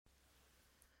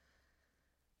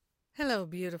Hello,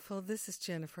 beautiful. This is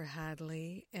Jennifer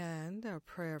Hadley, and our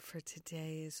prayer for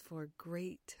today is for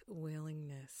great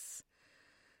willingness.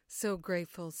 So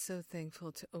grateful, so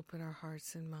thankful to open our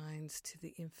hearts and minds to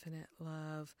the infinite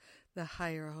love, the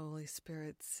higher Holy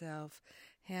Spirit self.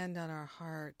 Hand on our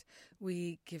heart,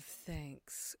 we give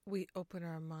thanks. We open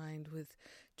our mind with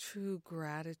true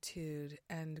gratitude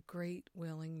and great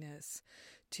willingness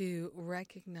to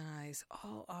recognize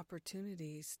all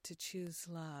opportunities to choose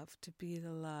love, to be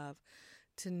the love,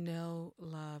 to know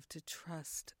love, to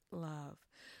trust love.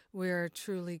 We're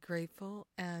truly grateful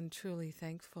and truly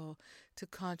thankful to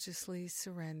consciously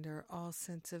surrender all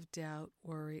sense of doubt,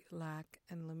 worry, lack,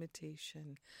 and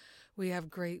limitation. We have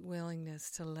great willingness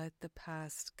to let the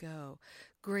past go,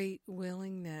 great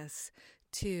willingness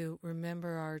to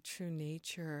remember our true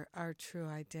nature, our true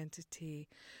identity,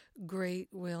 great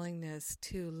willingness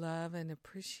to love and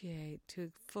appreciate,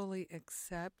 to fully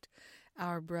accept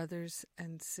our brothers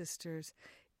and sisters,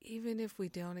 even if we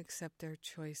don't accept their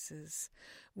choices.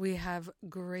 We have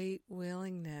great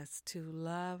willingness to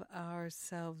love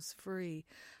ourselves free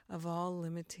of all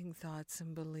limiting thoughts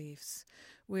and beliefs.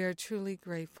 We are truly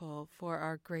grateful for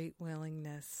our great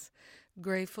willingness,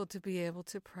 grateful to be able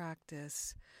to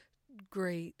practice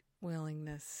great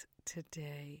willingness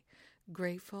today.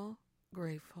 Grateful,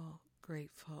 grateful,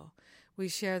 grateful. We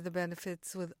share the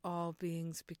benefits with all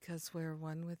beings because we're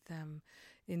one with them.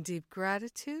 In deep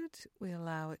gratitude, we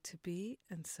allow it to be,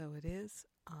 and so it is.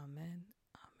 Amen,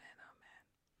 amen,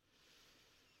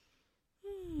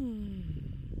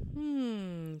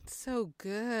 amen. So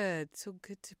good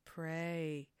to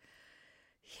pray.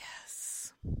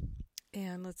 Yes.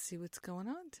 And let's see what's going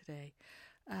on today.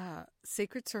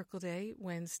 Sacred Circle Day,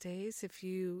 Wednesdays. If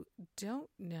you don't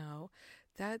know,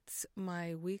 that's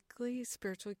my weekly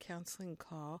spiritual counseling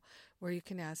call where you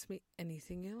can ask me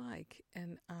anything you like,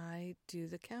 and I do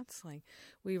the counseling.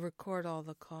 We record all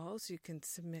the calls. You can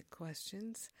submit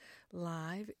questions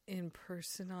live, in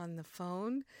person, on the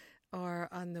phone, or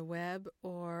on the web,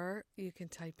 or you can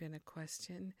type in a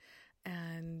question.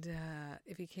 And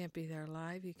if you can't be there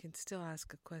live, you can still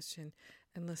ask a question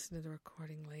and listen to the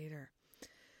recording later.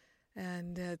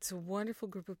 And it's a wonderful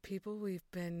group of people.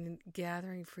 We've been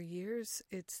gathering for years.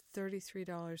 It's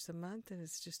 $33 a month, and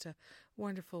it's just a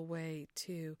wonderful way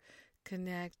to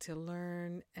connect, to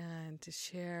learn, and to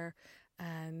share.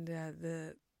 And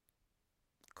the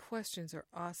questions are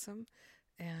awesome,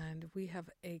 and we have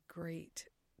a great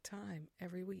time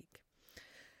every week.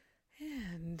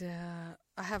 And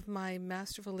I have my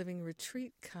Masterful Living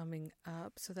Retreat coming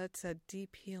up. So that's a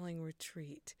deep healing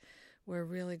retreat. We're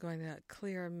really going to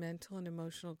clear mental and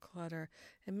emotional clutter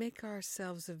and make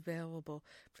ourselves available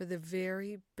for the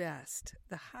very best,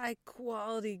 the high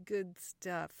quality good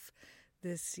stuff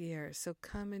this year. So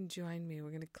come and join me. We're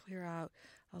going to clear out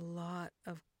a lot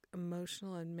of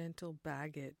emotional and mental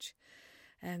baggage.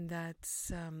 And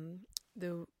that's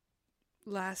the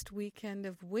last weekend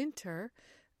of winter,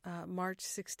 March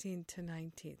 16th to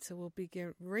 19th. So we'll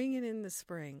begin ringing in the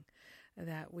spring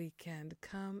that weekend.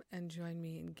 Come and join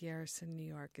me in Garrison, New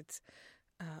York. It's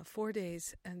 4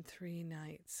 days and 3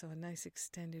 nights, so a nice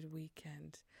extended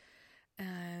weekend.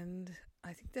 And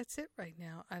I think that's it right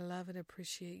now. I love and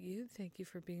appreciate you. Thank you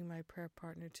for being my prayer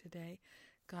partner today.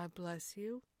 God bless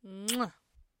you. Mwah.